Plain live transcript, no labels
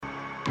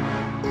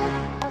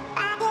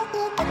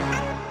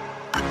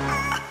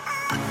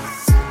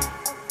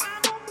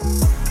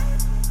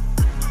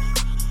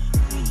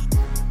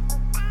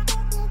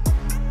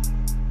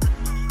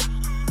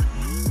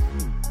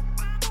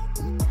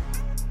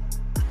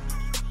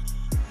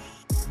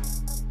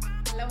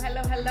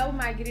Hello,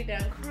 my Get It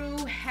Done crew.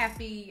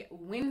 Happy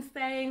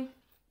Wednesday.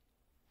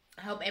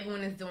 I hope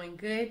everyone is doing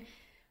good.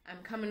 I'm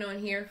coming on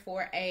here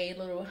for a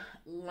little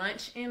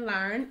lunch and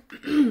learn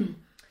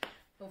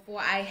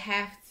before I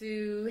have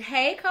to,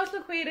 hey, Coach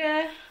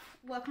Laquita,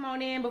 welcome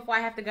on in before I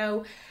have to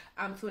go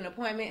to an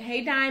appointment.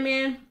 Hey,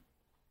 Diamond.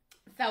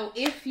 So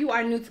if you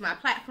are new to my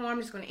platform,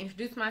 I'm just going to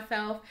introduce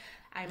myself.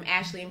 I'm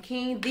Ashley M.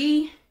 King, let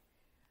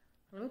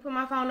me put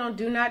my phone on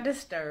Do Not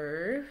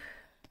Disturb.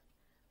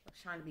 I'm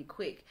trying to be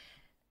quick.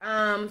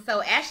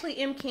 So Ashley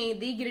M. King,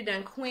 the Get It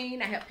Done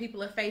Queen. I help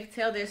people of faith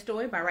tell their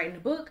story by writing a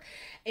book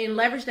and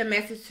leverage the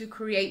message to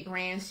create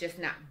brands, just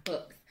not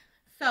books.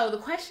 So the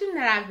question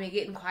that I've been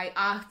getting quite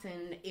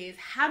often is,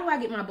 how do I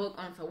get my book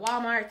onto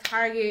Walmart,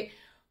 Target,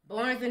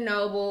 Barnes &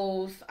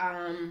 Nobles,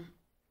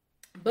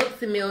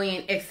 Books A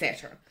Million,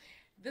 etc.?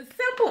 The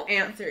simple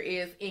answer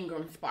is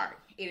Ingram Spark.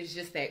 It is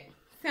just that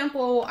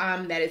simple.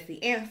 That is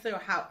the answer.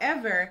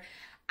 However,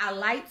 I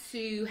like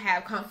to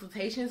have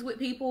consultations with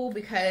people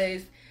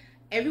because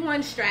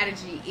everyone's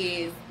strategy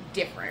is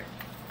different.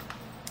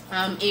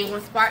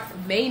 Ingram Spark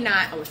may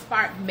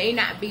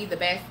not be the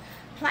best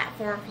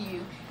platform for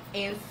you.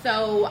 And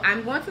so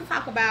I'm going to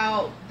talk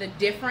about the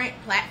different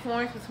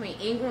platforms between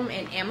Ingram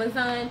and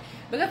Amazon,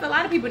 because a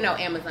lot of people know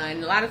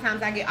Amazon. A lot of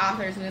times I get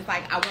authors and it's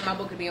like, I want my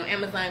book to be on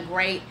Amazon,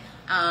 great.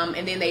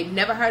 And then they've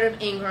never heard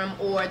of Ingram,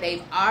 or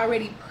they've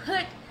already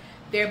put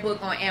their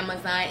book on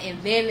Amazon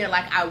and then they're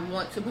like, I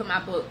want to put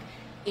my book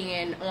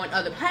on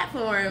other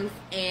platforms,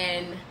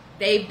 and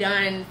they've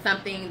done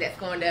something that's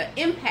going to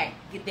impact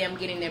them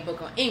getting their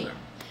book on Ingram.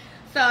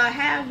 So I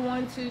have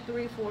 1, 2,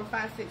 3, 4,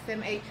 5, 6,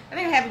 7, 8. I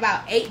think I have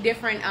about 8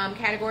 different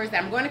categories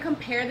that I'm going to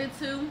compare the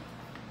two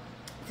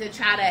to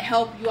try to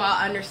help you all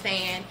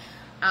understand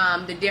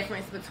the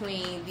difference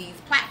between these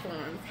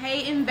platforms.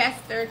 Hey,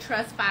 Investor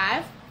Trust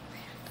 5.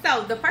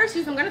 So the first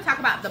use, I'm going to talk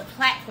about the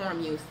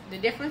platform use, the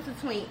difference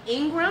between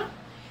Ingram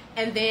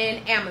and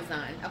then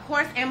Amazon. Of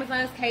course,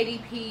 Amazon's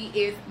KDP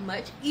is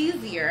much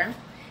easier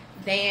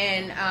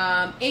than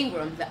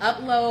Ingram. The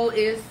upload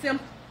is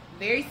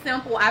very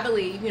simple, I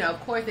believe. Of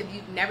course, if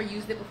you've never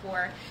used it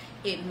before,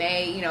 it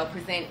may,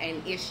 present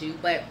an issue.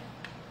 But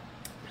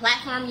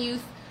platform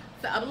use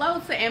to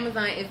upload to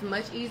Amazon is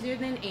much easier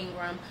than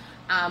Ingram.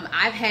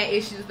 I've had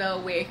issues, though,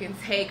 where it can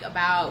take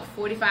about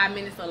 45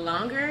 minutes or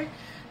longer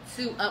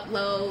to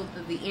upload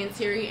the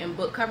interior and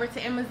book cover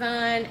to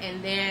Amazon.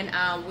 And then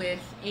with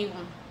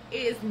Ingram,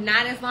 it's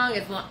not as long.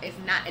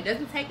 It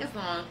doesn't take as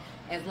long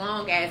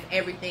as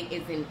everything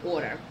is in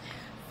order.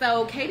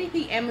 So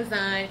KDP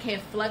Amazon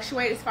can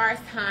fluctuate as far as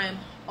time.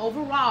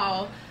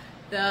 Overall,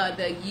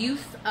 the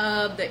use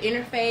of the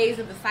interface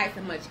of the sites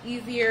are much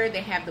easier.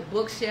 They have the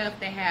bookshelf,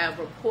 they have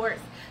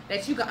reports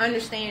that you can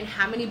understand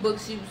how many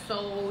books you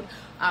sold,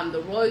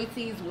 the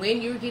royalties,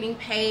 when you're getting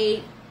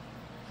paid.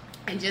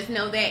 And just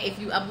know that if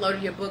you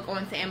uploaded your book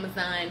onto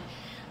Amazon,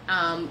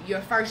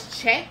 your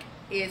first check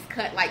is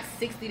cut like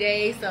 60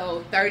 days.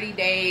 So 30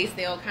 days,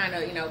 they'll kind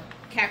of,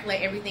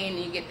 calculate everything,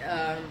 and you get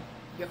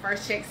your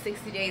first check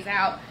 60 days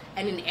out,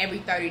 and then every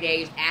 30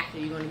 days after,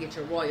 you're going to get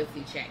your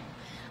royalty check.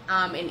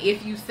 And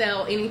if you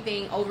sell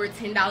anything over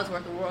 $10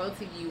 worth of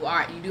royalty, you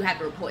do have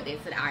to report that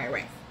to the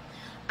IRS.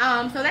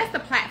 So that's the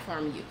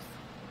platform use.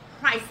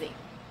 Pricing.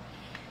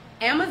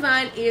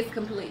 Amazon is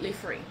completely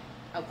free.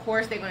 Of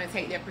course, they're going to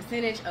take their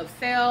percentage of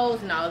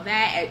sales and all of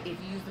that if you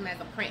use them as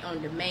a print on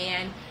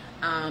demand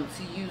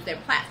to use their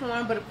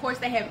platform. But of course,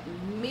 they have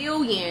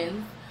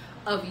millions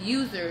of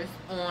users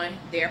on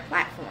their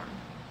platform.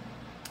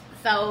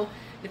 So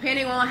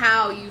depending on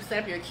how you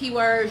set up your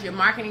keywords, your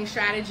marketing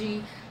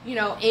strategy,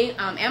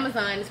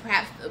 Amazon is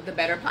perhaps the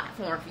better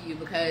platform for you,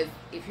 because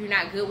if you're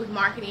not good with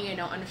marketing and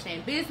don't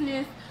understand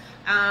business,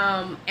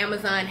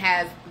 Amazon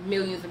has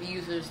millions of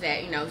users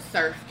that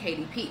surf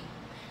KDP.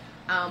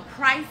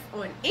 Price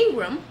on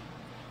Ingram,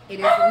 it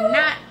is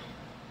not.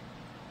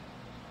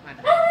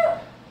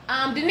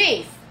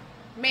 Denise,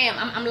 ma'am,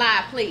 I'm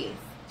live, please.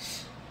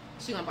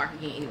 She gonna bark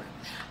again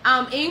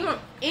anyway.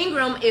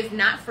 Ingram is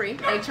not free.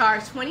 They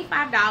charge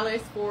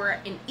 $25 for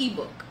an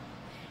ebook.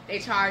 They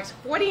charge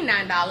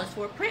 $49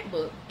 for a print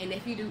book, and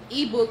if you do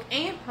ebook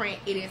and print,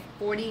 it is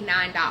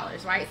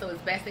 $49, right? So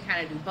it's best to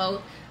kind of do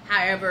both.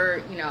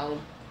 However, you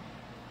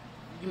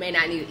may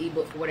not need an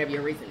ebook for whatever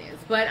your reason is,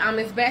 but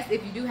it's best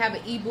if you do have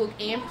an ebook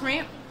and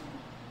print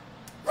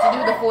to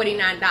do the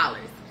 $49.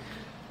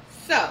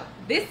 So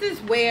this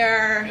is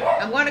where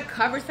I'm going to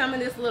cover some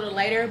of this a little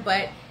later,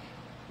 but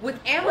with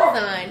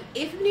Amazon,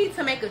 if you need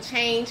to make a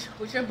change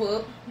with your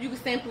book, you can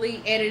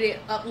simply edit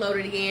it, upload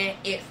it again.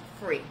 It's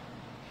free.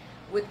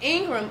 With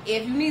Ingram,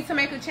 if you need to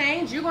make a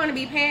change, you're going to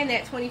be paying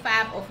that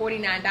 $25 or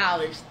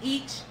 $49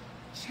 each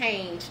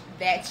change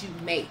that you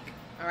make.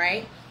 All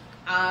right.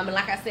 And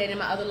like I said in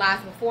my other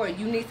lives before,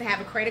 you need to have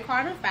a credit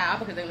card on file,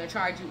 because they're going to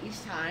charge you each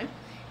time.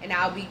 And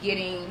I'll be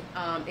getting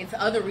into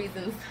other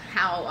reasons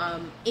how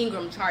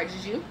Ingram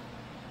charges you.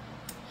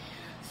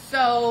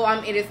 So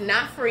it is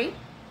not free.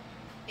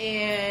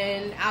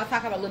 And I'll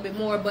talk about a little bit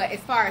more, but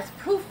as far as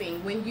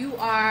proofing, when you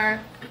are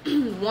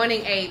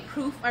wanting a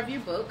proof of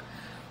your book,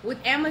 with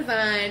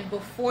Amazon,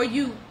 before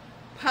you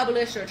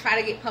publish or try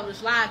to get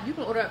published live, you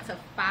can order up to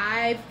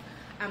 5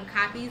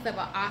 copies of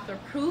an author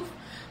proof.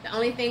 The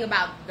only thing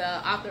about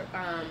the author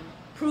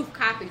proof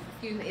copies,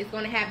 is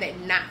going to have that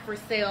not for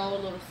sale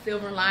little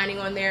silver lining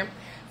on there.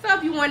 So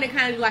if you want to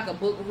kind of do like a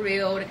book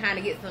reel to kind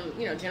of get some,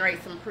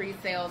 generate some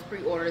pre-sales,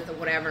 pre-orders or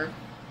whatever,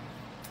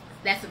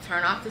 that's a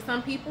turn off to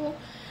some people.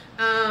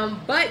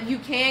 But you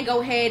can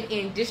go ahead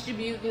and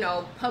distribute,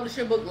 publish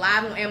your book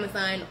live on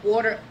Amazon,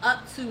 order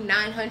up to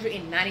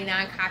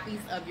 999 copies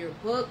of your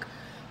book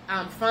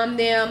from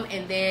them,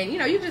 and then,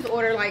 you just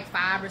order like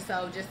 5 or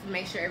so just to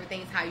make sure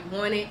everything's how you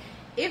want it.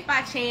 If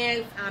by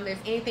chance there's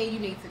anything you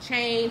need to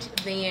change,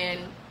 then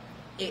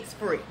it's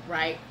free,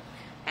 right?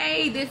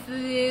 Hey, this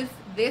is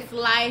This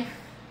Life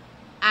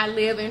I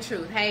Live in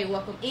Truth. Hey,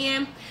 welcome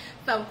in.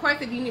 So, of course,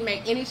 if you need to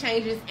make any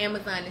changes,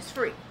 Amazon is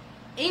free.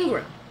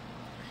 Ingram.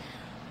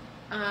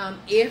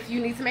 If you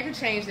need to make a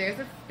change, there's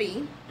a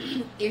fee.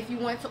 If you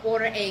want to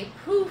order a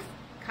proof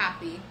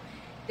copy,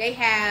 they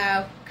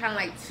have kind of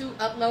like 2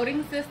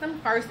 uploading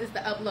systems. First is the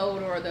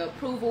upload or the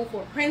approval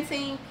for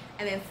printing,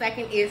 and then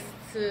second is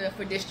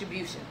for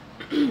distribution.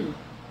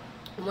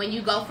 When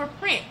you go for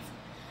print,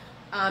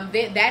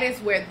 then that is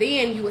where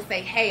then you would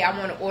say, hey, I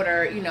want to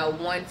order,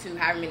 1 to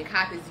however many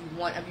copies you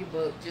want of your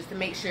book, just to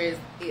make sure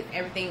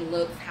everything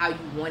looks how you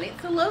want it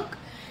to look.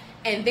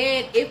 And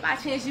then if by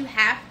chance you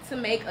have to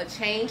make a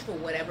change for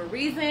whatever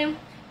reason,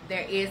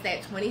 there is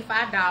that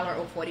 $25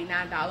 or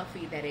 $49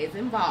 fee that is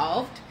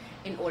involved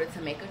in order to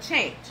make a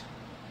change.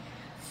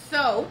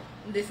 So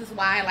this is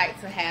why I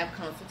like to have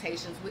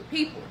consultations with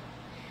people.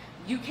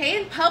 You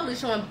can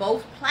publish on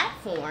both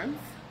platforms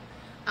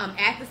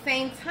at the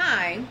same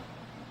time.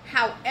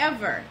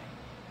 However,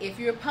 if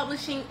you're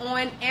publishing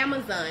on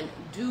Amazon,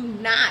 do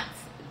not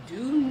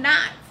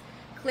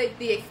click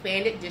the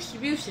expanded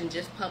distribution.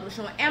 Just publish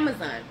on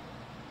Amazon,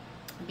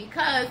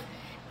 because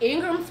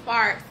Ingram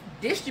Sparks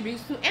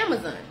distributes to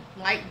Amazon.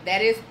 Like,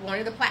 that is one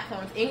of the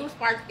platforms. Ingram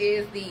Sparks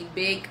is the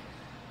big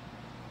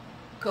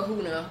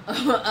kahuna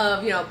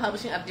of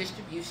publishing, of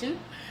distribution.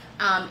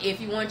 If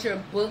you want your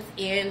books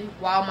in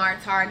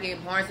Walmart,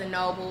 Target, Barnes &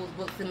 Noble,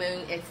 Books a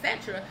Million,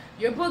 etc.,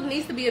 your book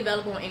needs to be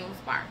available on Ingram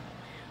Spark.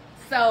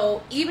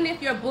 So even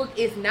if your book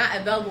is not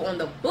available on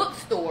the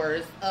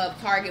bookstores of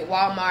Target,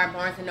 Walmart,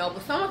 Barnes & Noble,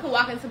 someone can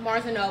walk into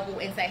Barnes & Noble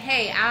and say,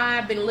 hey,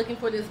 I've been looking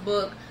for this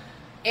book,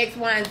 X,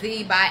 Y, and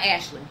Z by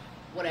Ashley,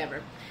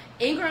 whatever.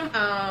 Ingram,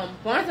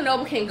 Barnes &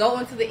 Noble can go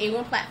onto the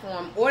Ingram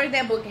platform, order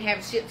that book, and have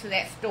it shipped to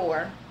that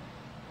store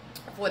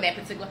for that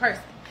particular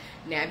person.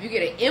 Now, if you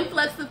get an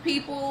influx of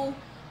people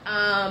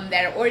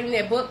that are ordering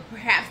their book,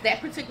 perhaps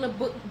that particular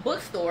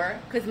bookstore,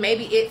 because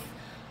maybe it's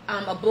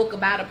a book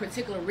about a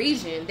particular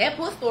region, that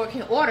bookstore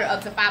can order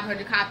up to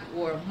 500 copies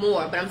or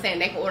more. But I'm saying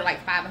they can order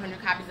like 500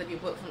 copies of your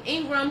book from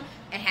Ingram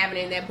and have it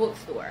in their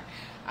bookstore.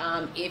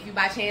 If you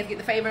by chance get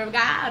the favor of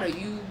God, or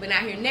you've been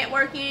out here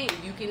networking,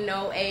 you can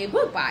know a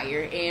book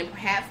buyer, and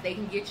perhaps they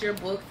can get your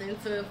books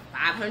into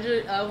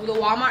 500 of the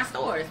Walmart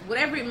stores,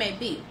 whatever it may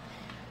be.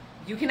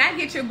 You cannot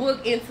get your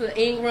book into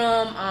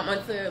Ingram,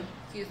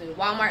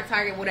 Walmart,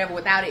 Target, whatever,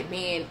 without it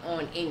being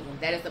on Ingram.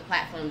 That is the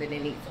platform that they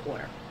need to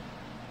order.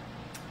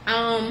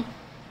 So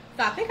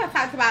I think I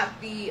talked about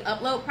the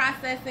upload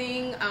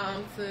processing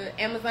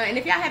to Amazon. And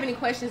if y'all have any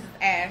questions,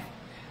 just ask.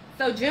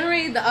 So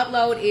generally, the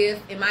upload is,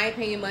 in my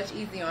opinion, much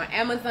easier on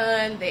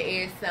Amazon. There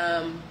is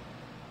some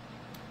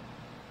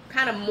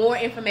kind of more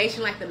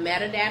information, like the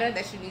metadata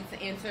that you need to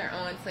enter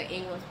onto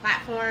Ingram's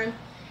platform.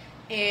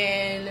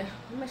 And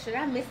I'm not sure,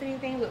 did I miss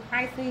anything with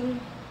pricing?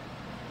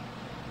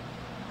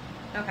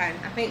 Okay,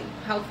 I think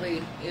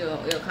hopefully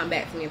it'll come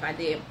back to me if I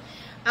did.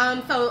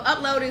 So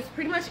upload is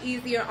pretty much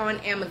easier on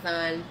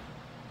Amazon.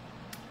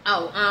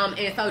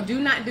 And so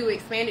do not do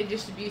expanded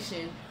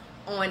distribution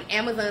on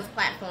Amazon's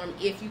platform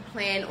if you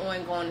plan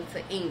on going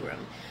to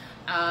Ingram.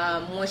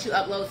 Once you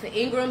upload to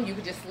Ingram, you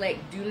can just select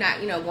do not,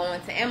 go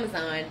into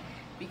Amazon,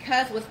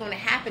 because what's going to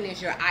happen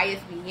is your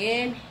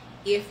ISBN,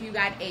 if you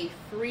got a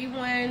free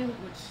one,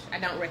 which I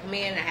don't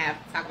recommend, I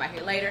have to talk about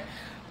here later,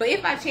 but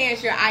if by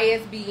chance your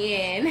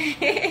ISBN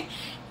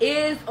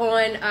is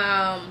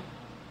on,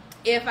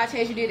 if by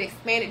chance you did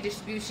expanded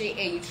distribution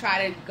and you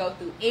try to go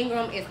through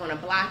Ingram, it's going to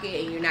block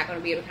it, and you're not going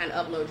to be able to kind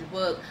of upload your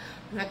book.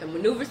 You have to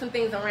maneuver some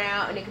things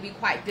around, and it can be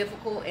quite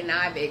difficult, and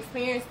I've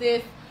experienced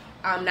this,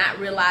 not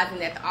realizing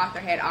that the author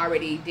had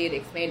already did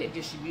expanded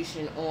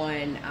distribution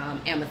on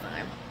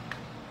Amazon.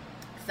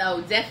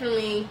 So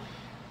definitely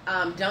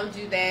don't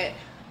do that.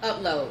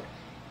 Upload.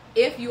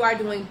 If you are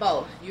doing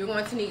both, you're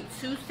going to need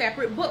 2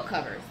 separate book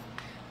covers.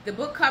 The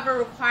book cover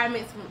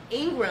requirements from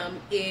Ingram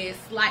is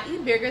slightly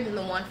bigger than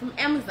the one from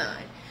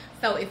Amazon.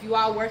 So if you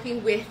are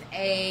working with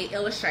a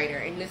illustrator,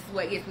 and this is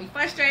what gets me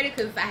frustrated,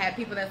 because I have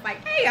people that's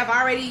like, hey, I've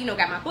already,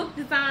 got my book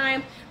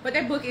designed, but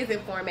their book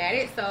isn't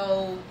formatted.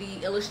 So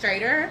the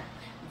illustrator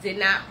did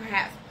not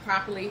perhaps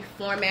properly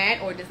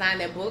format or design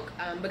their book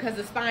because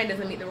the spine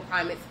doesn't meet the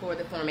requirements for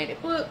the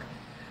formatted book.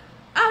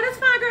 Oh, that's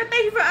fine, girl.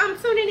 Thank you for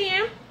tuning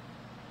in.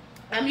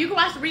 You can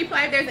watch the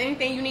replay if there's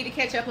anything you need to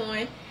catch up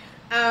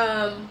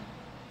on.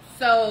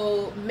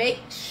 So make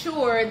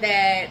sure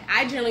that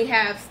I generally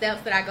have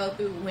steps that I go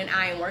through when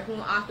I am working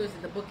with authors,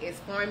 that the book is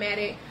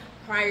formatted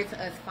prior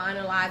to us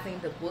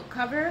finalizing the book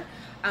cover.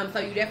 So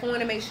you definitely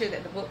want to make sure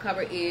that the book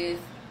cover is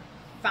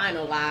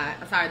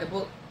finalized. I'm sorry, the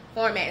book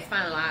format is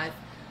finalized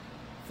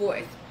for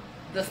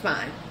the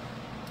spine.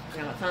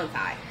 Now I'm tongue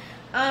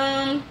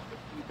tied.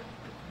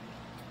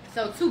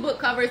 So 2 book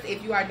covers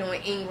if you are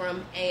doing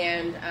Ingram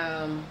and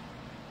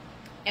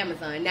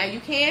Amazon. Now you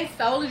can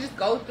solely just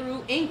go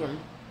through Ingram.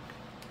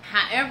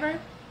 However,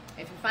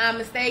 if you find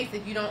mistakes,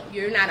 if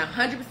you're not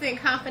 100%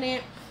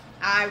 confident,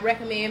 I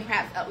recommend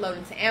perhaps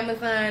uploading to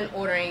Amazon,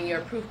 ordering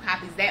your proof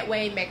copies that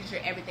way, making sure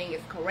everything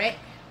is correct.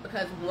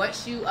 Because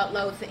once you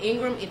upload to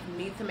Ingram, if you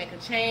need to make a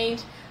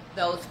change,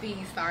 those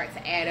fees start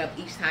to add up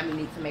each time you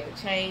need to make a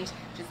change.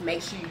 Just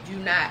make sure you do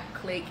not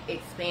click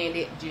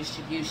expanded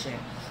distribution.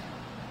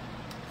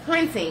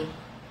 Printing.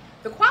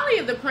 The quality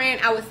of the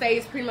print, I would say,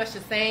 is pretty much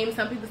the same.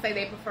 Some people say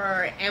they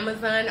prefer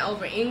Amazon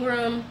over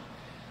Ingram.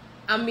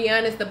 I'm gonna be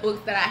honest, the books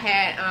that I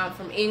had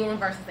from Ingram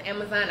versus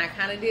Amazon, I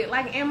kind of did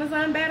like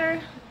Amazon better.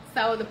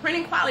 So the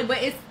printing quality,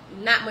 but it's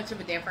not much of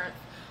a difference.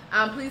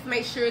 Please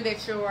make sure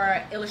that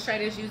your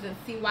illustrator is using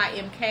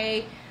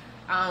CYMK,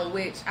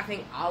 which I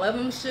think all of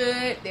them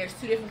should. There's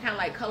 2 different kind of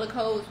like color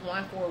codes,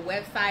 one for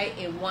website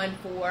and one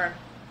for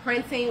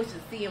printing, which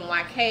is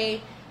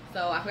CMYK.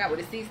 So I forgot what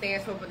the C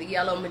stands for the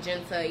yellow,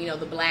 magenta, you know,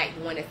 the black,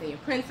 the one that's in your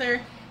printer.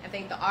 I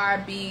think the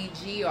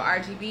RBG or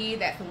RGB,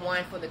 that's the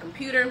one for the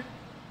computer.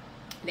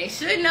 They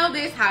should know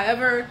this.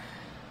 However,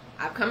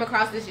 I've come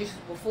across this issue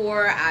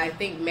before. I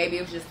think maybe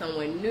it was just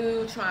someone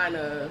new trying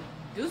to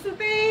do some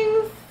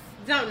things.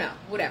 Don't know.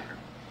 Whatever.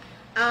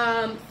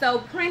 So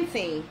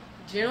printing.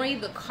 Generally,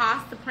 the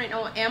cost to print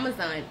on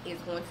Amazon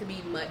is going to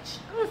be much,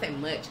 I don't want to say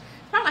much, it's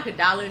probably like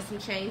 $1 and some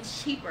change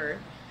cheaper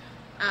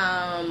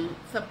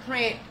to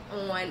print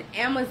on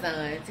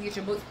Amazon, to get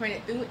your books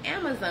printed through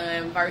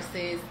Amazon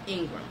versus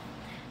Ingram.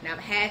 Now I've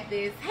had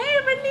this, hey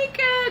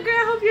Renika,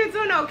 girl, hope you're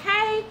doing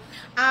okay.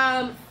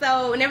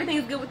 And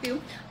everything's good with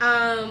you.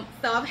 So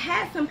I've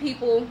had some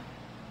people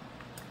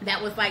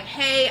that was like,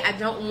 hey, I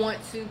don't want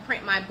to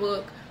print my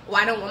book, or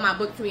I don't want my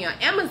book to be on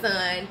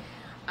Amazon.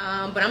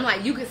 But I'm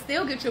like, you can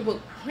still get your book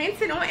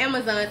printed on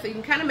Amazon, so you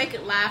can kind of make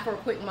it live for a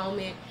quick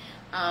moment.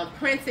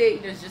 Print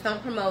it, just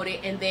don't promote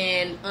it, and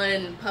then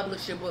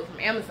unpublish your book from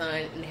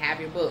Amazon and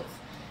have your books.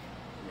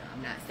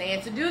 I'm not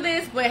saying to do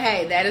this, but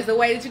hey, that is the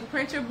way that you can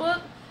print your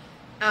book.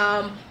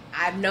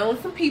 I've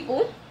known some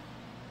people,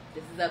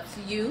 this is up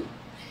to you,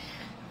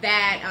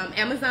 that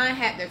Amazon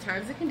had their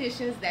terms and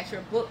conditions that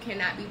your book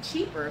cannot be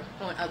cheaper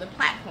on other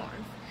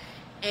platforms.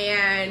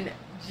 And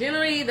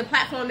generally, the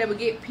platform that would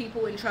get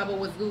people in trouble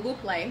was Google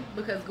Play,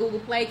 because Google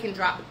Play can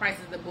drop the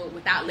prices of the book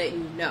without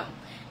letting you know.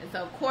 And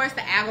so, of course,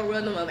 the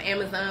algorithm of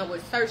Amazon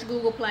would search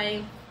Google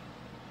Play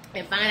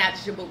and find out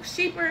that your book's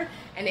cheaper,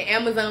 and then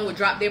Amazon would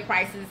drop their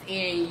prices,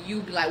 and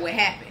you'd be like, what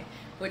happened?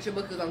 But your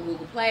book is on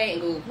Google Play,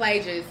 and Google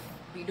Play just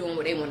be doing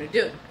what they want to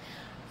do.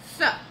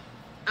 So,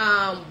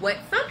 what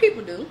some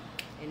people do,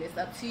 and it's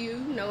up to you,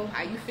 you know,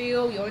 how you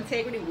feel, your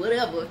integrity,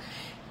 whatever,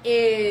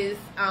 is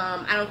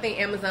I don't think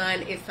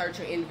Amazon is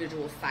searching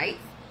individual sites.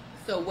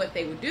 So what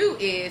they would do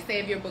is, say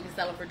if your book is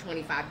selling for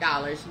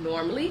 $25,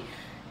 normally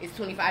it's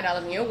 $25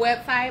 on your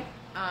website,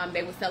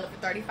 they would sell it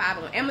for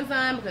 $35 on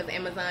Amazon, because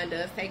Amazon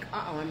does take an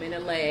arm and a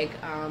leg.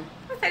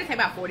 Let's say they take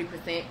about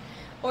 40%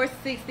 or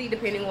 60%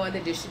 depending on the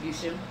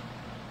distribution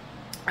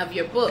of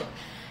your book.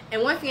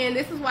 And once again,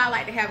 this is why I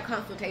like to have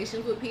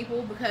consultations with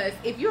people, because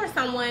if you're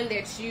someone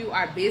that you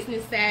are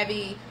business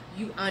savvy,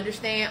 you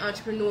understand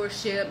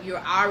entrepreneurship, you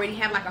already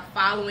have like a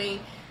following,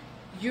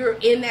 you're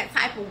in that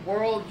type of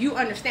world, you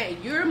understand,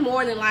 you're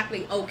more than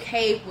likely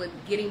okay with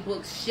getting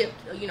books shipped,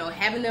 you know,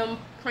 having them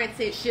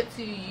printed, shipped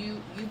to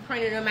you, you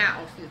printing them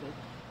out,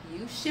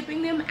 you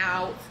shipping them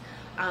out,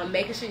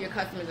 making sure your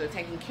customers are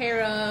taken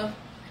care of.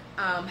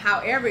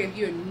 However, if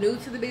you're new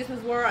to the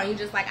business world and you're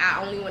just like,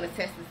 I only want to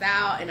test this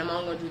out and I'm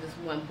only going to do this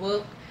one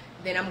book,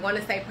 then I'm going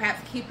to say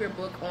perhaps keep your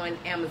book on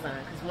Amazon.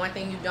 Because one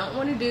thing you don't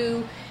want to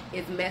do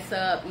is mess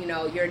up, you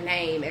know, your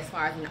name as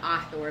far as an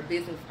author or a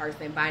business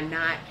person by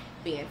not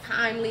being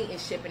timely and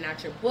shipping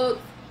out your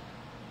books.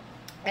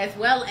 As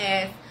well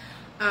as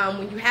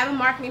when you have a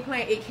marketing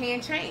plan, it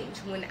can change.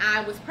 When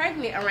I was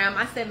pregnant around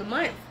my 7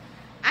 months,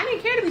 I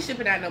didn't care to be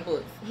shipping out no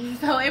books.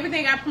 So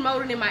everything I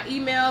promoted in my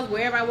emails,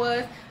 wherever I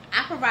was,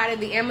 I provided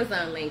the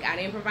Amazon link. I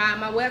didn't provide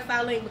my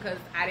website link because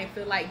I didn't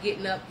feel like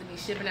getting up to be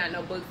shipping out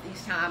no books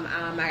each time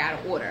I got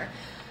an order.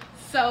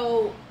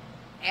 So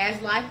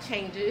as life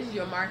changes,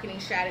 your marketing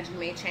strategy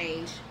may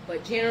change.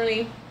 But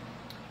generally,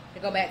 to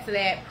go back to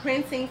that,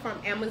 printing from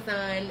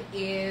Amazon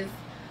is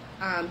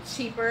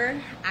cheaper.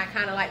 I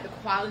kind of like the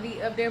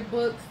quality of their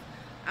books.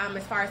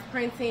 As far as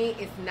printing,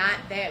 it's not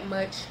that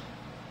much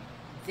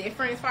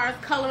different as far as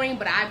coloring,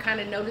 but I kind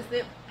of noticed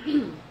it.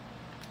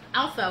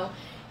 Also,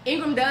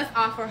 Ingram does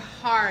offer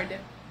hard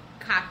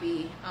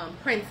copy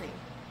printing.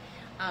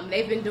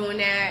 They've been doing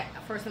that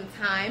for some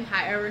time.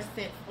 However,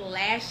 since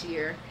last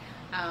year,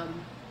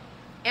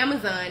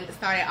 Amazon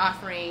started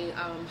offering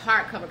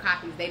hardcover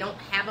copies. They don't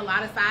have a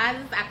lot of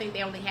sizes. I think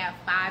they only have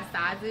 5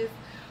 sizes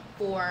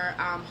for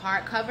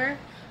hardcover.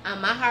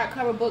 My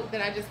hardcover book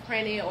that I just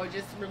printed or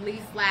just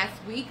released last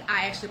week,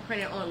 I actually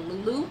printed on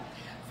Lulu.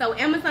 So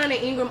Amazon and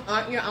Ingram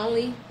aren't your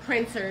only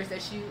printers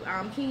that you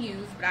can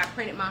use, but I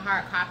printed my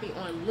hard copy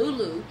on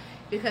Lulu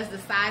because the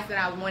size that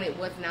I wanted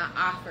was not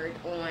offered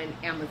on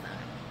Amazon.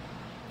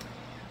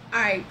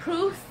 Alright,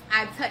 proofs.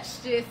 I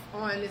touched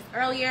on this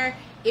earlier.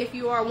 If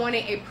you are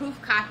wanting a proof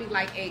copy,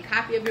 like a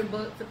copy of your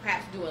book to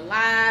perhaps do a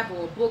live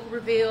or a book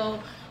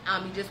reveal,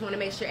 you just want to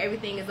make sure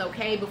everything is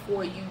okay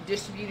before you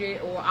distribute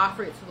it or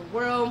offer it to the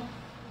world.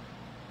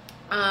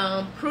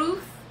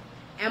 Proofs,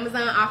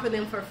 Amazon offer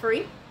them for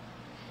free.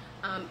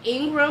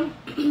 Ingram,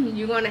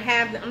 you're going to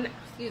have them,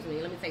 excuse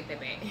me, let me take that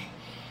back.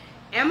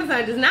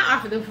 Amazon does not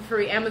offer them for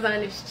free.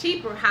 Amazon is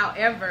cheaper.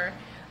 However,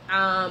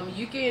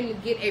 you can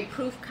get a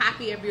proof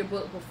copy of your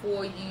book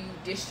before you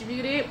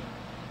distribute it.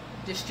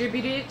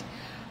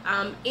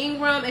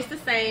 Ingram, it's the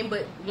same,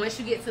 but once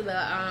you get to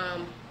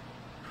the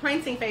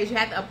printing phase, you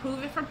have to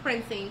approve it for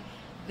printing,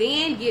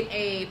 then get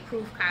a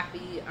proof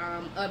copy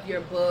of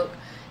your book,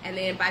 and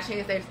then by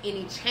chance there's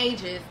any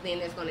changes, then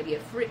there's going to be a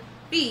free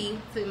fee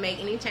to make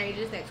any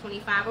changes at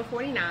 $25 or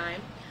 $49.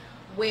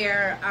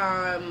 Where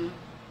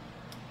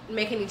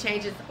make any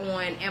changes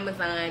on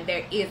Amazon,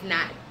 there is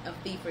not a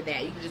fee for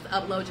that. You can just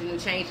upload your new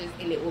changes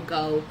and it will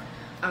go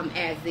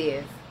as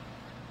is.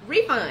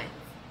 Refunds.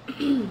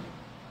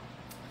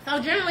 So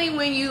generally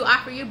when you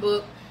offer your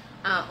book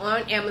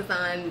on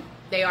Amazon,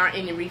 they are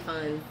in your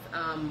refunds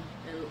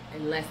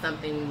unless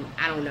something,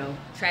 I don't know,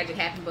 tragic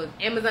happened. But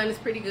Amazon is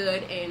pretty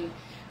good in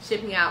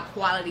shipping out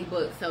quality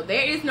books. So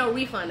there is no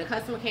refund. The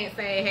customer can't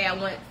say, hey, I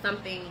want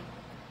something,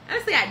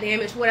 let's say I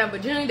damaged, whatever.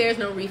 But generally there's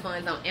no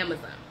refunds on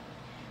Amazon.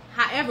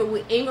 However,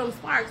 with Ingram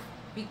Spark,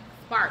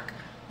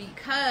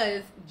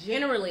 because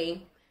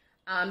generally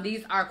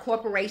these are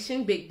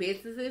corporation, big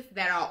businesses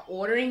that are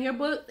ordering your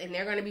books, and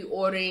they're going to be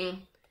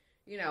ordering,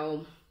 you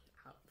know,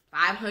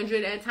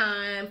 500 at a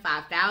time,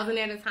 5,000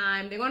 at a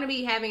time. They're going to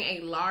be having a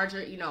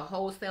larger, you know,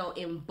 wholesale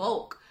in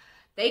bulk.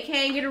 They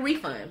can get a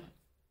refund.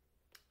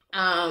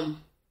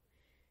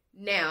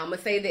 Now, I'm going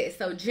to say this.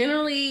 So,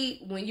 generally,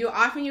 when you're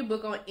offering your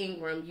book on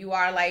Ingram, you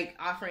are, like,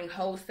 offering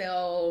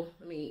wholesale,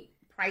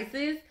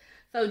 prices.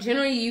 So,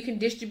 generally, you can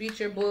discount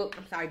your book,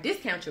 I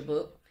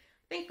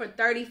think for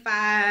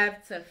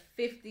 35 to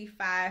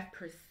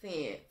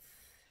 55%.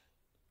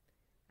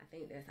 I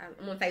think that's,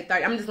 I'm going to say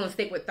 30. I'm just going to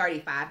stick with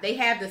 35. They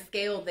have the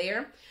scale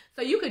there.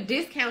 So, you could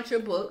discount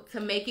your book to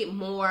make it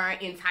more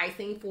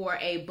enticing for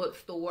a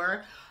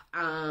bookstore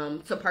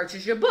to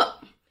purchase your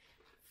book.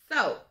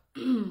 So,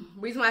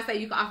 reason why I say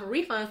you can offer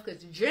refunds,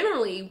 because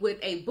generally with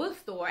a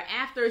bookstore,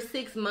 after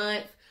 6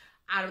 months,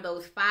 out of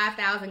those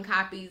 5,000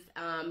 copies,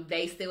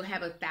 they still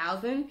have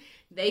 1,000.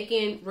 They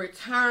can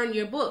return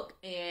your book,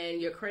 and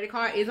your credit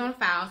card is on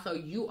file, so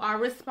you are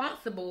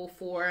responsible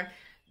for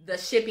the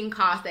shipping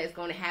cost that's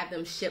going to have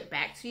them shipped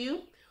back to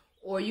you,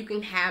 or you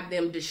can have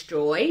them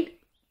destroyed,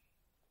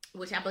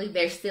 which I believe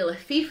there's still a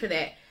fee for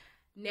that.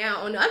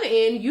 Now, on the other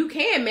end, you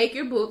can make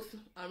your books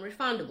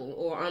unrefundable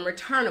or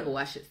unreturnable,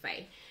 I should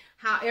say.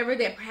 However,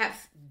 that perhaps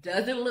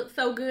doesn't look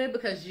so good,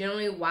 because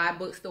generally why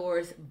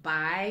bookstores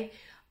buy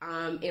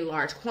in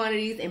large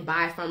quantities and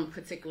buy from a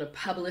particular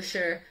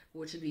publisher,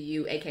 which would be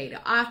you, aka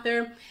the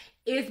author,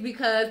 is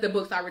because the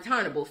books are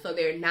returnable. So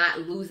they're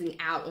not losing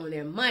out on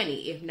their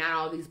money. If not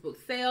all these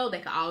books sell, they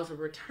can always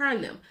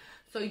return them.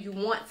 So you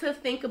want to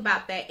think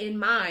about that in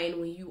mind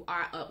when you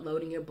are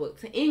uploading your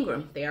book to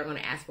Ingram. They are going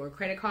to ask for a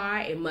credit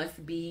card. It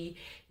must be,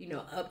 you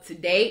know, up to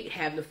date,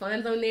 have the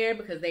funds on there,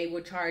 because they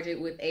will charge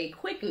it with a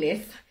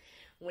quickness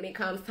when it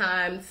comes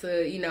time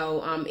to, you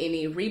know,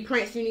 any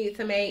reprints you need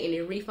to make, any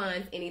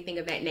refunds, anything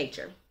of that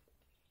nature.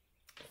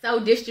 So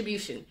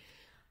distribution.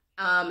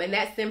 And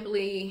that's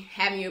simply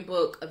having your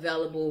book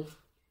available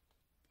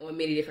on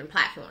many different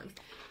platforms.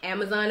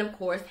 Amazon, of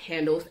course,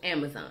 handles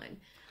Amazon.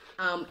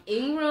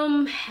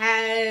 Ingram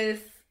has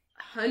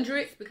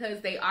hundreds,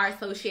 because they are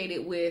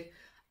associated with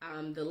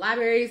the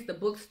libraries, the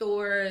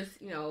bookstores,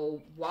 you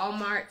know,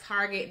 Walmart,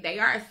 Target. They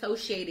are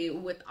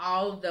associated with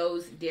all of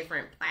those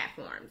different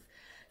platforms.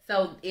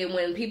 So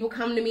when people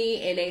come to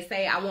me and they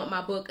say, I want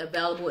my book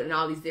available in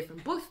all these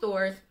different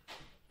bookstores,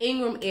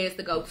 Ingram is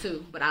the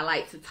go-to. But I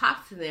like to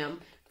talk to them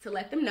to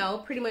let them know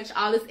pretty much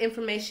all this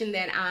information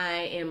that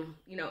I am,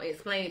 you know,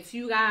 explaining to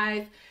you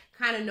guys,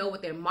 kind of know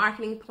what their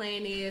marketing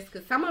plan is.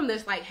 Because some of them,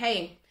 there's like,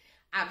 hey,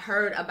 I've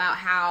heard about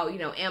how, you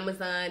know,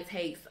 Amazon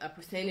takes a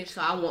percentage,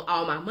 so I want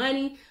all my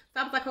money. So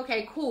I was like,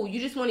 okay, cool.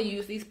 You just want to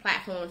use these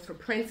platforms for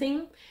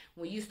printing.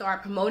 When you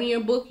start promoting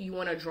your book, you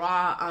want to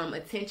draw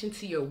attention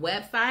to your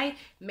website.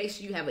 Make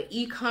sure you have an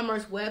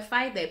e-commerce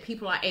website that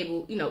people are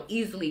able, you know,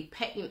 easily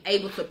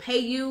able to pay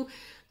you.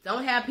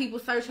 Don't have people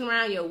searching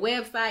around your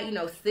website. You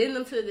know, send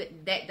them to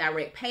that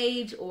direct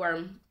page,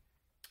 or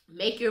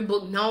make your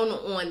book known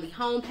on the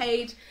home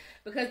page.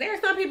 Because there are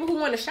some people who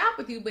want to shop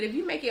with you, but if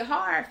you make it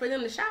hard for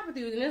them to shop with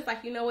you, then it's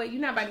like, you know what, you're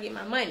not about to get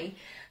my money.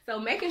 So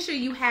making sure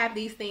you have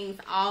these things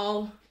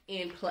all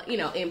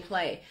in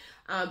play.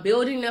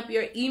 Building up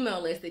your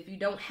email list if you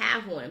don't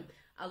have one.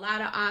 A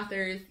lot of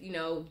authors,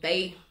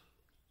 they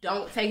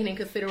don't take into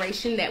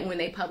consideration that when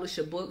they publish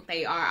a book,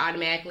 they are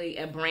automatically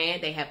a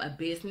brand. They have a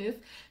business.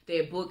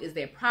 Their book is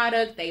their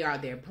product. They are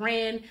their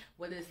brand,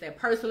 whether it's their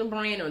personal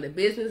brand or the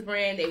business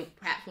brand. They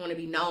perhaps want to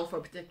be known for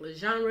a particular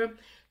genre.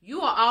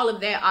 You are all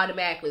of that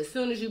automatically. As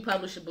soon as you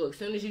publish a book, as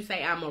soon as you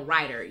say, I'm a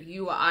writer,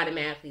 you are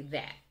automatically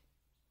that.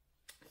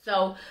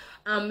 So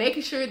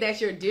making sure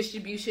that your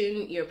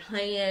distribution, your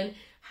plan,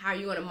 how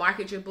you're going to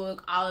market your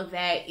book, all of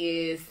that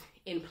is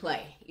in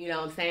play. You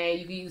know what I'm saying?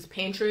 You can use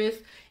Pinterest,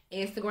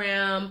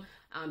 Instagram,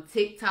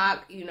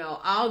 TikTok.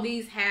 All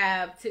these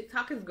have.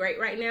 TikTok is great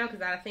right now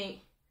because I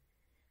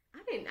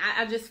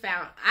just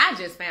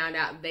found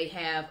out they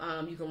have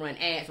you can run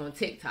ads on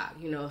TikTok.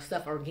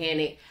 Stuff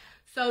organic.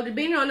 So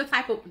depending on the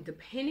type of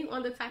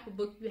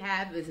book you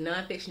have, if it's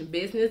nonfiction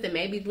business, then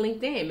maybe it's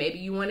LinkedIn. Maybe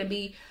you want to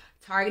be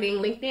targeting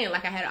LinkedIn.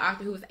 Like I had an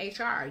author who was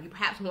HR. You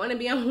perhaps want to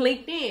be on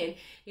LinkedIn,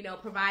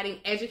 providing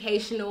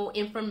educational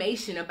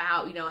information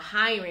about,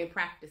 hiring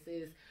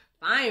practices,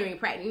 firing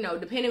practice,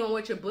 depending on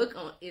what your book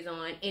is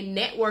on, and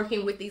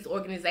networking with these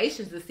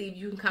organizations to see if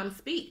you can come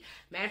speak.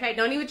 Matter of fact,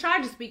 don't even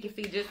charge a speaking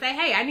fee. Just say,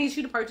 hey, I need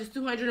you to purchase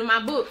 200 of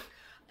my books,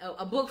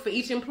 a book for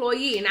each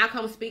employee, and I'll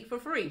come speak for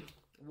free.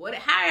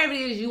 However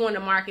it is you want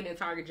to market and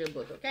target your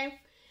book, okay?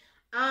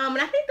 And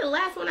I think the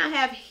last one I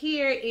have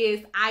here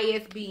is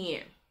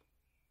ISBN.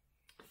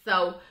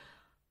 So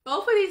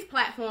both of these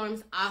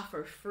platforms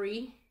offer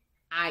free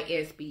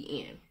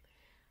ISBN.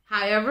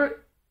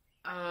 However,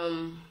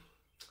 I'm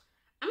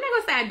not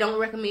going to say I don't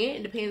recommend.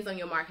 It depends on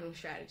your marketing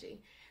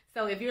strategy.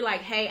 So if you're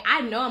like, hey,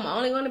 I know I'm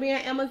only going to be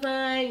on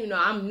Amazon.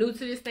 I'm new to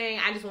this thing.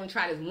 I just want to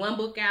try this one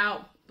book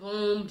out.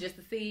 Boom, just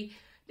to see.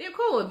 They're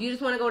cool. If you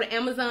just want to go to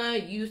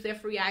Amazon, use their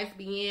free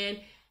ISBN.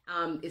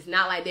 It's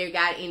not like they've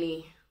got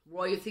any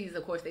royalties.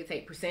 Of course, they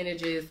take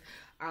percentages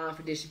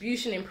for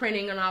distribution and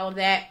printing and all of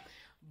that.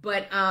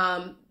 But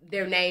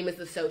their name is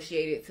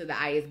associated to the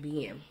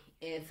ISBN.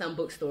 And some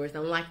bookstores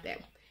don't like that.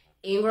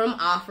 Ingram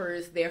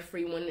offers their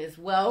free one as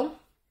well.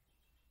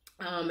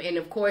 And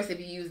of course, if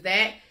you use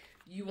that,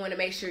 you want to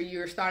make sure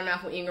you're starting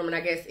off with Ingram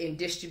and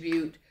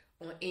distribute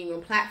on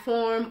Ingram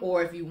platform.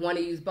 Or if you want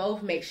to use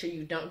both, make sure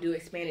you don't do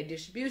expanded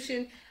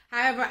distribution.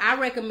 However, I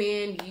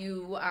recommend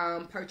you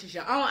purchase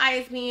your own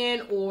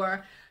ISBN,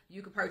 or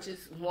you could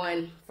purchase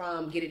one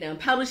from Get It Done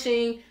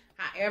Publishing.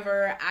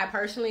 However, I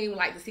personally would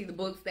like to see the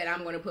books that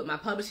I'm going to put my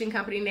publishing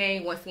company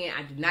name. Once again,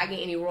 I do not get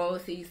any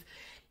royalties.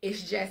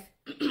 It's just,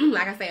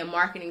 like I say, a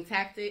marketing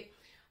tactic.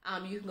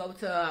 You can go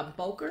to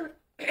Bowker,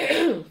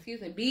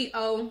 excuse me,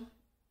 B-O-W-K-E-R,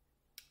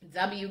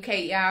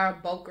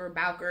 Bowker,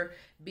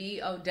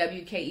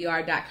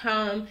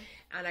 BOWKER.com.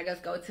 And I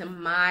just go to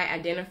My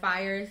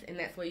Identifiers, and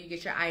that's where you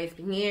get your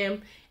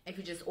ISBN. If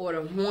you just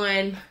order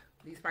one,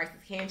 these prices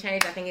can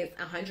change. I think it's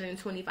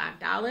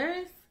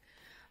 $125.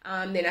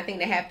 Then I think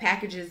they have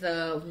packages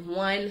of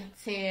 1,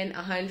 10,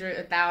 100,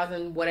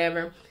 1,000,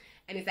 whatever.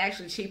 And it's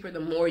actually cheaper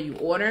the more you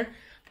order.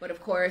 But of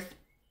course,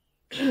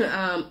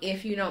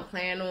 if you don't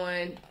plan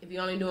on, if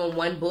you're only doing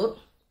one book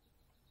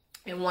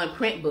and one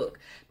print book,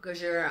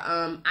 because your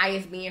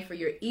ISBN for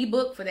your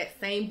ebook for that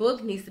same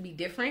book needs to be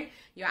different.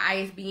 Your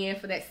ISBN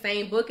for that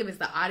same book, if it's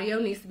the audio,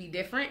 needs to be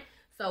different.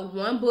 So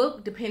one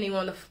book, depending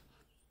on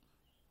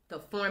the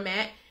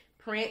format,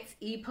 print,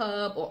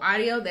 EPUB, or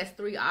audio, that's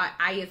 3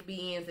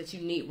 ISBNs that you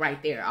need right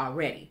there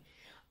already.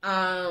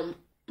 So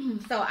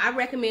I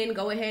recommend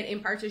go ahead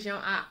and purchase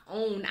your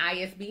own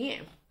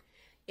ISBN,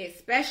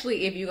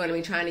 especially if you're going to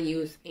be trying to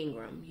use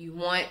Ingram.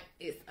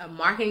 It's a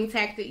marketing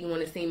tactic. You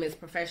want to seem as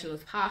professional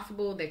as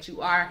possible, that you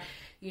are,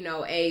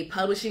 a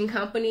publishing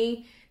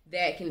company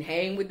that can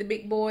hang with the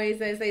big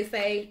boys, as they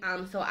say.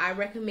 So I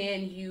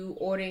recommend you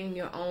ordering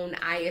your own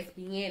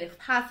ISBN if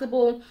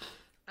possible.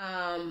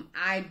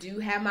 I do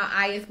have my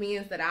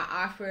ISBNs that I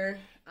offer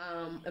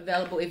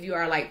available if you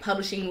are like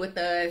publishing with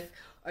us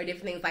or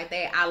different things like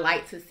that. I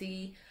like to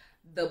see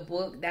the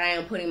book that I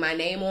am putting my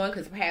name on,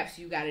 because perhaps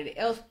you got it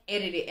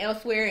edited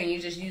elsewhere and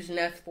you're just using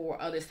us for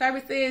other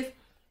services.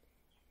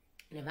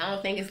 And if I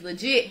don't think it's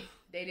legit,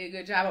 they did a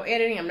good job of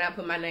editing, I'm not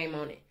putting my name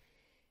on it.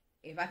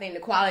 If I think the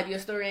quality of your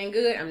story ain't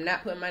good, I'm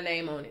not putting my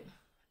name on it.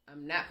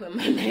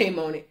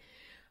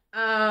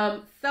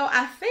 So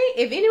I think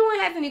if anyone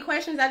has any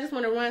questions, I just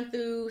want to run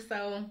through.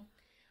 So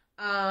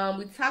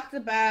we talked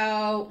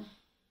about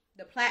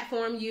the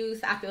platform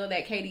use. I feel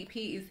that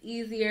KDP is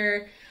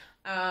easier.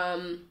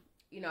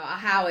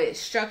 How it's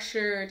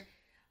structured.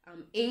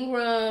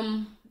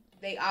 Ingram,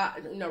 they are,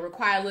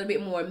 require a little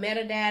bit more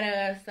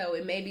metadata, so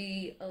it may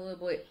be a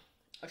little bit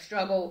a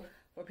struggle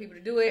for people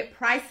to do it.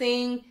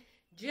 Pricing,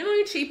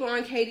 generally cheaper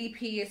on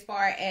KDP as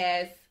far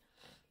as,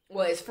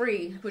 well, it's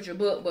free to put your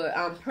book, but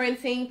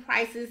printing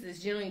prices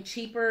is generally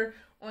cheaper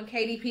on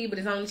KDP, but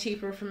it's only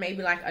cheaper for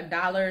maybe like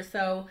 $1 or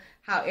so.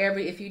 However,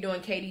 if you're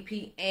doing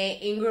KDP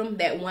and Ingram,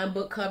 that one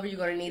book cover, you're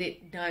going to need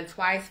it done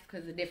twice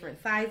because of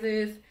different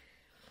sizes.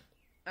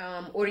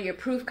 Order your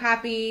proof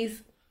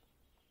copies.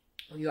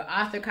 your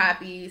author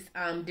copies,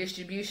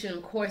 distribution.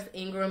 Of course,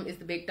 Ingram is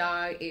the big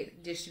dog.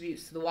 It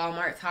distributes to the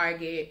Walmart,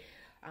 Target,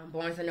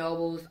 Barnes and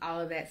Nobles, all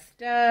of that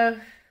stuff.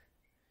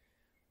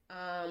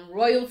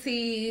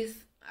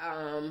 Royalties.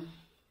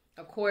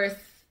 Of course,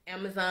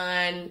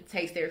 Amazon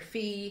takes their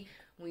fee.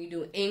 When you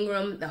do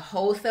Ingram, the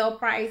wholesale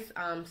price,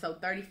 so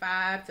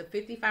 35 to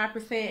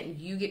 55%,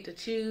 you get to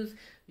choose.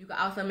 You can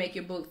also make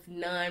your books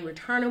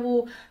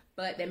non-returnable,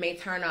 but they may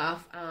turn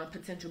off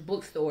potential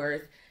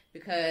bookstores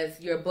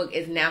because your book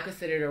is now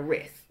considered a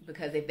risk.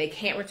 Because if they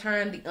can't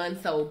return the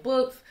unsold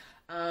books,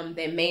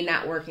 they may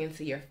not work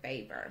into your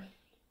favor.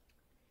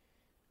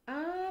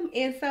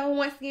 And so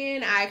once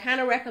again, I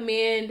kind of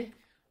recommend,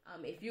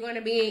 if you're going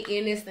to be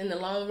in this in the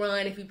long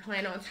run, if you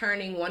plan on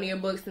turning one of your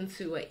books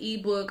into an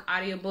ebook,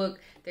 audiobook,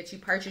 that you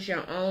purchase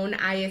your own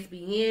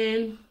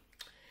ISBN.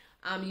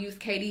 Use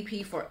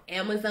KDP for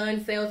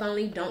Amazon sales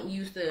only. Don't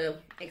use the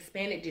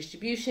expanded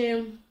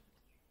distribution.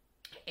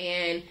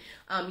 And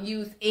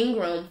use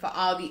Ingram for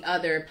all the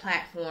other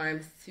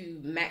platforms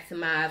to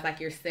maximize like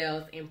your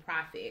sales and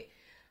profit.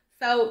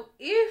 So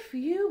if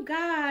you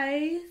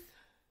guys,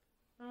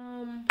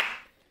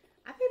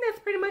 I think that's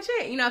pretty much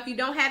it. You know, if you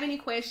don't have any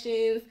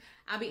questions,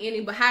 I'll be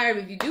ending. But however,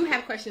 if you do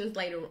have questions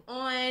later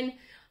on,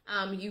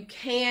 you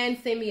can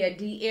send me a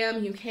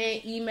DM. You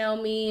can email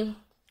me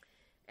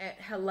at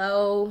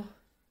hello.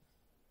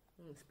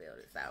 Let me spell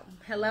this out.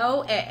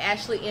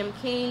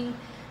 hello@AshleyMKing.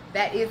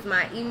 That is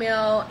my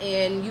email,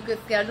 and you can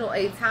schedule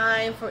a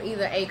time for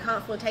either a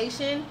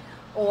consultation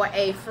or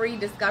a free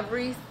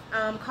discovery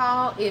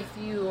call if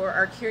you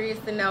are curious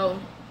to know.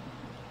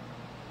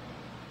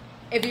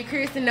 If you're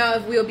curious to know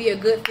if we'll be a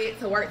good fit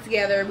to work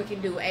together, we can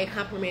do a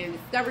complimentary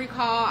discovery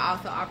call. I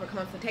also offer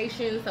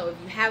consultations. So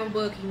if you have a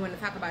book and you want to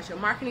talk about your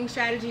marketing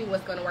strategy,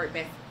 what's going to work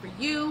best for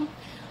you,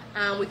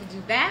 we can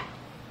do that.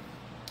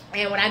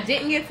 And what I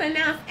didn't get to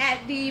announce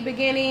at the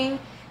beginning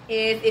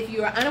is, if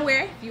you are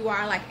unaware, if you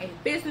are like a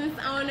business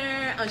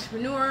owner,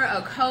 entrepreneur,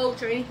 a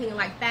coach, or anything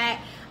like that,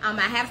 I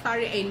have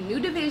started a new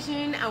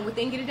division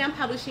within Get It Done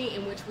Publishing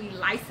in which we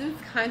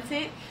license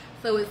content.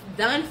 So it's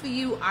done for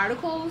you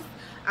articles,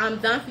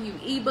 done for you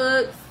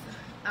ebooks.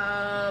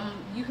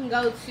 You can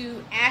go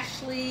to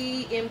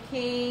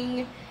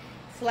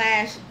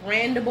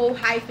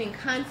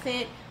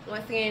AshleyMKing/brandable-content.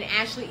 Once again,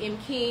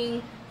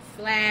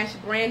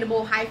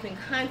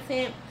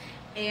 AshleyMKing/brandable-content.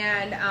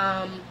 And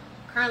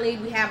currently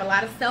we have a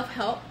lot of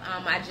self-help.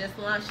 I just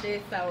launched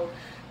it, so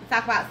we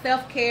talk about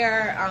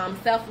self-care,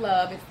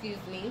 self-love, excuse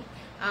me.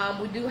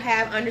 We do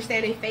have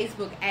understanding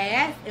Facebook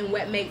ads and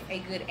what makes a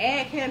good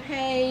ad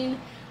campaign.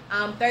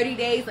 30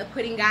 days of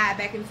putting God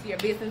back into your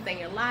business and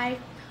your life.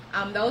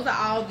 Those are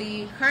all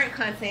the current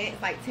content.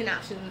 It's like 10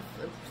 options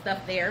of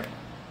stuff there.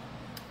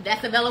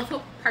 That's available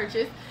for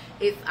purchase.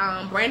 It's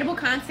brandable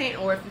content,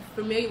 or if you're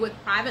familiar with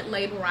private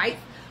label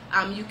rights,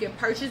 you can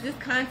purchase this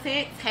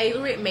content,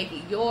 tailor it, make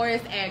it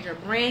yours, add your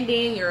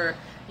branding, your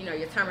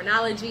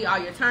terminology, all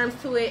your terms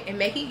to it, and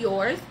make it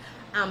yours.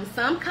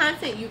 Some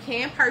content you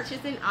can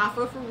purchase and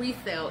offer for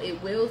resale.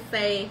 It will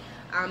say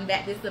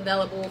that this is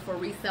available for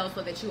resale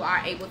so that you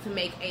are able to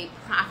make a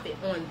profit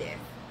on this.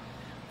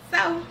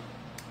 So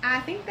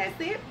I think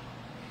that's it,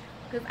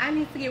 because I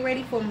need to get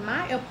ready for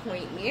my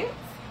appointment.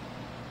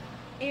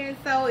 And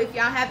so if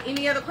y'all have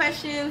any other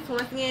questions,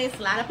 once again,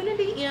 slide up in a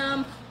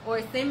DM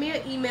or send me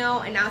an email,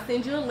 and I'll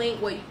send you a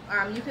link where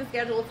you can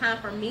schedule a time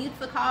for me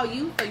to call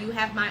you, so you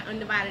have my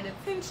undivided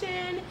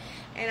attention.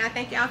 And I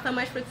thank y'all so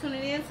much for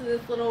tuning in to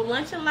this little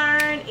lunch and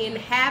learn, and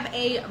have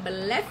a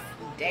blessed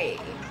day.